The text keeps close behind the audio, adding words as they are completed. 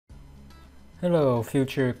Hello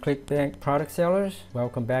future Clickbank product sellers,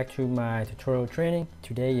 welcome back to my tutorial training.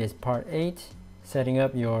 Today is part 8, setting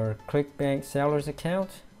up your Clickbank sellers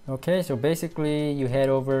account. Okay, so basically you head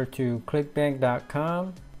over to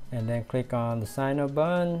clickbank.com and then click on the sign up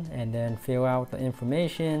button and then fill out the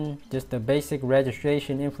information, just the basic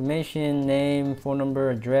registration information, name, phone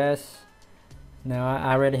number, address. Now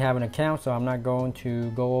I already have an account, so I'm not going to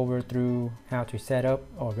go over through how to set up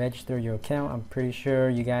or register your account. I'm pretty sure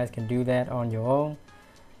you guys can do that on your own.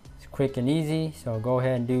 It's quick and easy, so go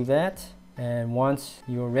ahead and do that. And once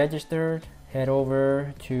you're registered, head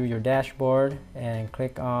over to your dashboard and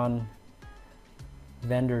click on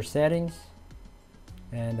vendor settings.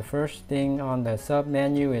 And the first thing on the sub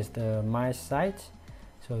menu is the My Site.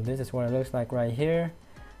 So this is what it looks like right here.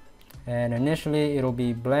 And initially it'll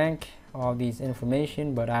be blank, all these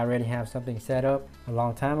information, but I already have something set up a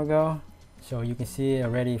long time ago, so you can see it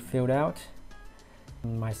already filled out.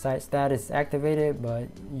 My site status is activated, but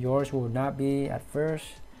yours will not be at first.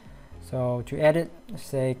 So to edit,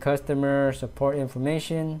 say customer support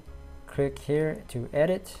information, click here to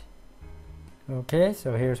edit. Okay,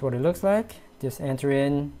 so here's what it looks like. Just enter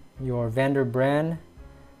in your vendor brand.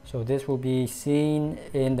 So this will be seen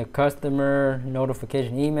in the customer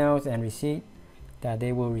notification emails and receipt that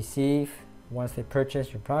they will receive once they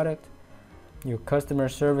purchase your product. Your customer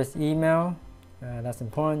service email, that's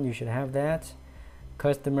important, you should have that.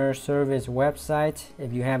 Customer service website,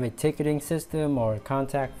 if you have a ticketing system or a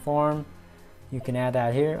contact form, you can add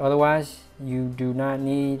that here. Otherwise, you do not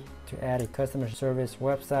need to add a customer service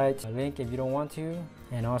website link if you don't want to.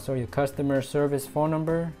 And also your customer service phone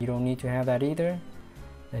number, you don't need to have that either.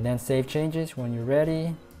 And then save changes when you're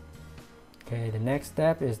ready. Okay, the next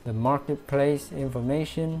step is the marketplace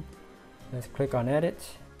information. Let's click on edit.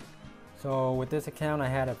 So with this account, I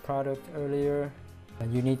had a product earlier.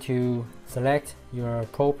 You need to select your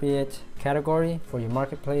appropriate category for your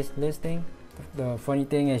marketplace listing. The funny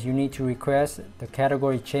thing is you need to request the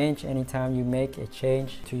category change anytime you make a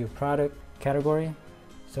change to your product category.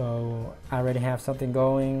 So I already have something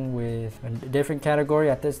going with a different category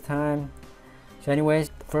at this time. So anyways,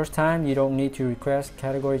 first time you don't need to request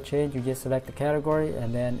category change, you just select the category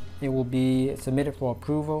and then it will be submitted for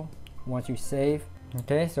approval once you save.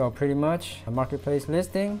 Okay, so pretty much a marketplace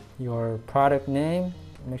listing, your product name,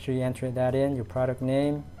 make sure you enter that in, your product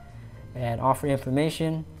name, and offer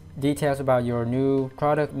information, details about your new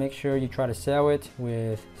product. Make sure you try to sell it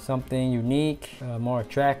with something unique, more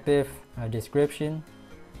attractive description.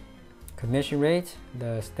 Commission rate,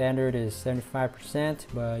 the standard is 75%,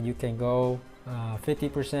 but you can go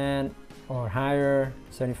 50% or higher,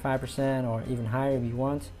 75% or even higher if you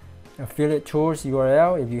want. Affiliate tours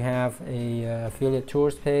URL, if you have a affiliate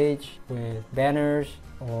tours page with banners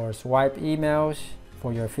or swipe emails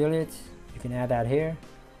for your affiliates, you can add that here.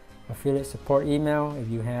 Affiliate support email, if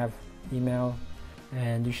you have email,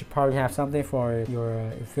 and you should probably have something for your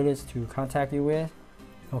affiliates to contact you with.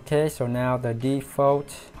 Okay, so now the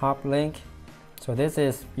default hop link. So this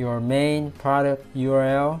is your main product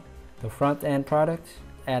URL, the front end product,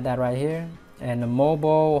 add that right here. And the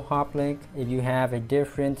mobile hop link, if you have a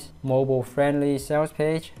different mobile friendly sales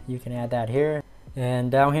page, you can add that here. And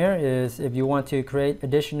down here is if you want to create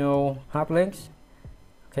additional hop links.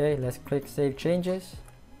 Okay, let's click save changes.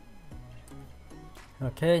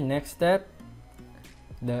 Okay, next step,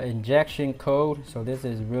 the injection code. So this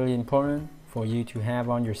is really important for you to have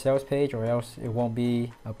on your sales page, or else it won't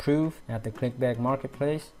be approved at the Clickbank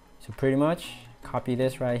marketplace. So pretty much copy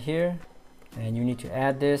this right here, and you need to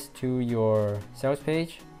add this to your sales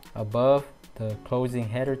page above the closing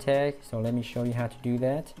header tag. So let me show you how to do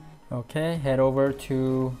that. Okay, head over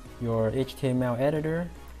to your HTML editor.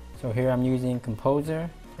 So here I'm using Composer,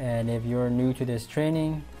 and if you're new to this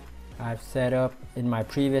training, I've set up in my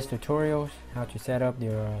previous tutorials how to set up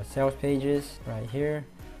your sales pages right here,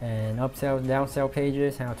 and upsell, downsell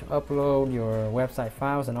pages, how to upload your website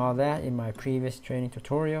files and all that in my previous training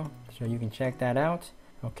tutorial. So you can check that out.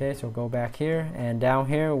 Okay, so go back here, and down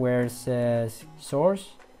here where it says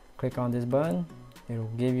source, click on this button. It will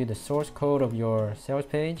give you the source code of your sales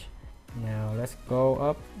page. Now let's go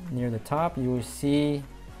up near the top. You will see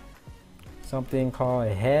something called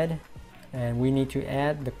a head, and we need to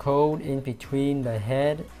add the code in between the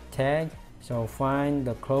head tag. So find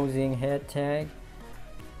the closing head tag,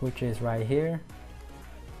 which is right here.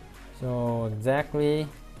 So exactly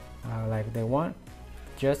like they want,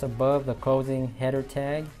 just above the closing header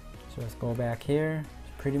tag. So let's go back here.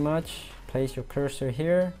 Pretty much place your cursor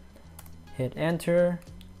here, hit enter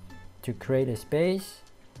to create a space,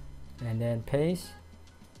 and then paste.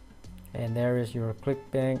 And there is your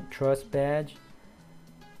Clickbank Trust badge.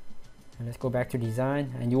 And let's go back to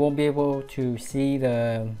design, and you won't be able to see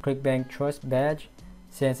the Clickbank Trust badge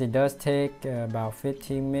since it does take about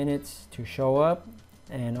 15 minutes to show up,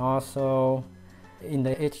 and also in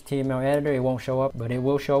the HTML editor it won't show up, but it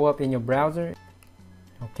will show up in your browser.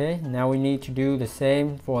 Okay, now we need to do the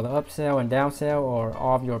same for the upsell and downsell or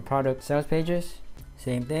all of your product sales pages.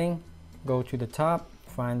 Same thing, go to the top,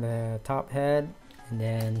 find the top head, and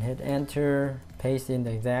then hit enter, paste in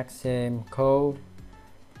the exact same code,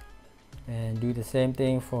 and do the same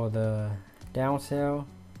thing for the downsell.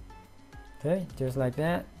 Okay, just like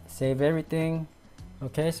that. Save everything.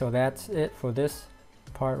 Okay, so that's it for this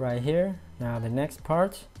part right here. Now the next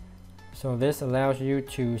part, so this allows you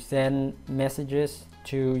to send messages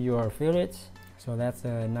to your affiliates, so that's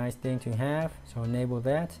a nice thing to have, so enable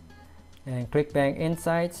that. And Clickbank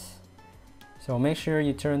Insights, so make sure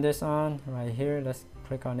you turn this on right here. Let's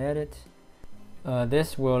click on edit.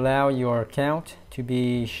 This will allow your account to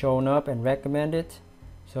be shown up and recommended,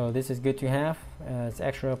 so this is good to have. It's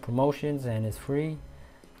extra promotions and it's free,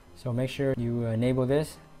 so make sure you enable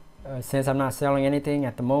this. Since I'm not selling anything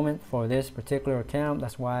at the moment for this particular account,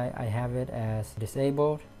 that's why I have it as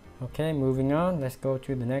disabled. Okay, moving on, let's go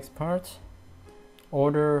to the next part.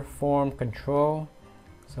 Order form control,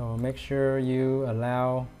 so make sure you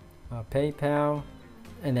allow PayPal,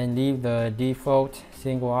 and then leave the default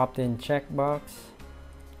single opt-in checkbox.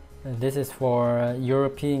 This is for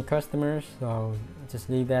European customers, so just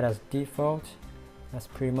leave that as default. That's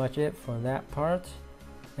pretty much it for that part.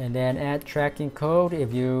 And then add tracking code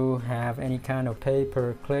if you have any kind of pay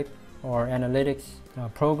per click or analytics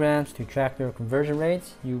programs to track your conversion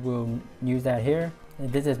rates. You will use that here.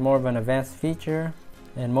 And this is more of an advanced feature,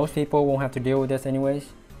 and most people won't have to deal with this anyways.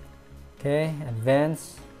 Okay,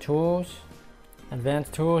 advanced tools.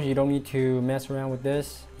 Advanced tools, you don't need to mess around with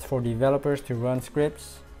this. It's for developers to run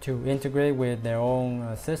scripts to integrate with their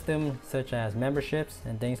own system, such as memberships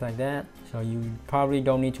and things like that. So you probably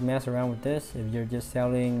don't need to mess around with this if you're just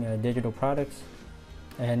selling digital products.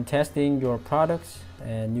 And testing your products,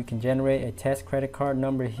 and you can generate a test credit card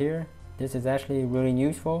number here. This is actually really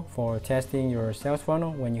useful for testing your sales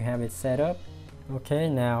funnel when you have it set up. Okay,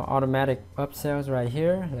 now automatic upsells right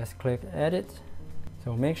here. Let's click edit.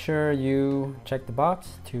 So make sure you check the box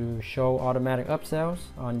to show automatic upsells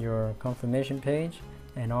on your confirmation page.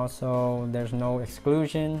 And also there's no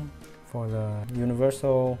exclusion for the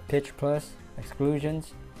universal pitch plus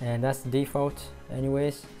exclusions, and that's the default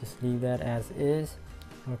anyways. Just leave that as is.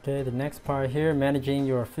 Okay, the next part here, managing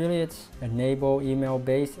your affiliates. Enable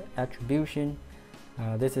email-based attribution.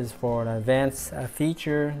 This is for an advanced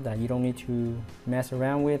feature that you don't need to mess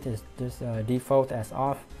around with. It's just default as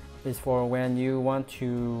off. It's for when you want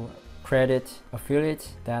to credit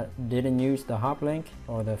affiliates that didn't use the hop link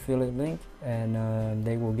or the affiliate link, and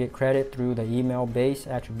they will get credit through the email-based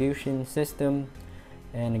attribution system.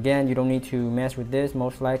 And again, you don't need to mess with this.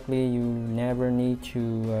 Most likely you never need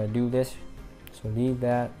to do this, so leave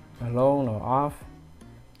that alone or off.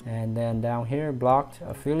 And then down here, blocked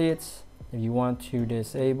affiliates. If you want to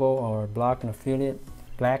disable or block an affiliate,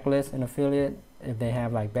 blacklist an affiliate if they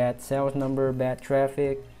have like bad sales number, bad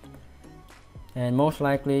traffic. And most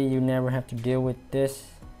likely you never have to deal with this,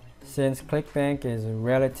 since Clickbank is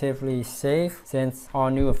relatively safe, since all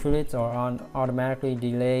new affiliates are on automatically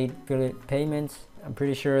delayed affiliate payments. I'm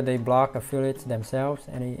pretty sure they block affiliates themselves,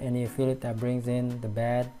 any affiliate that brings in the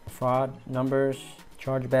bad fraud numbers,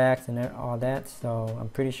 chargebacks and all that. So I'm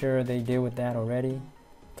pretty sure they deal with that already.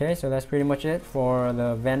 Okay, so that's pretty much it for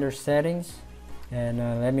the vendor settings, and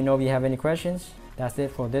let me know if you have any questions. That's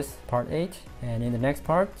it for this part 8, and in the next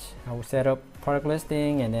part I will set up product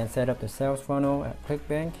listing and then set up the sales funnel at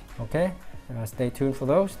Clickbank. Okay, stay tuned for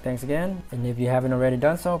those. Thanks again, and if you haven't already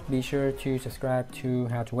done so, be sure to subscribe to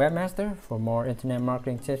How to Webmaster for more internet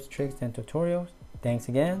marketing tips, tricks and tutorials. Thanks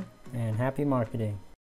again, and happy marketing.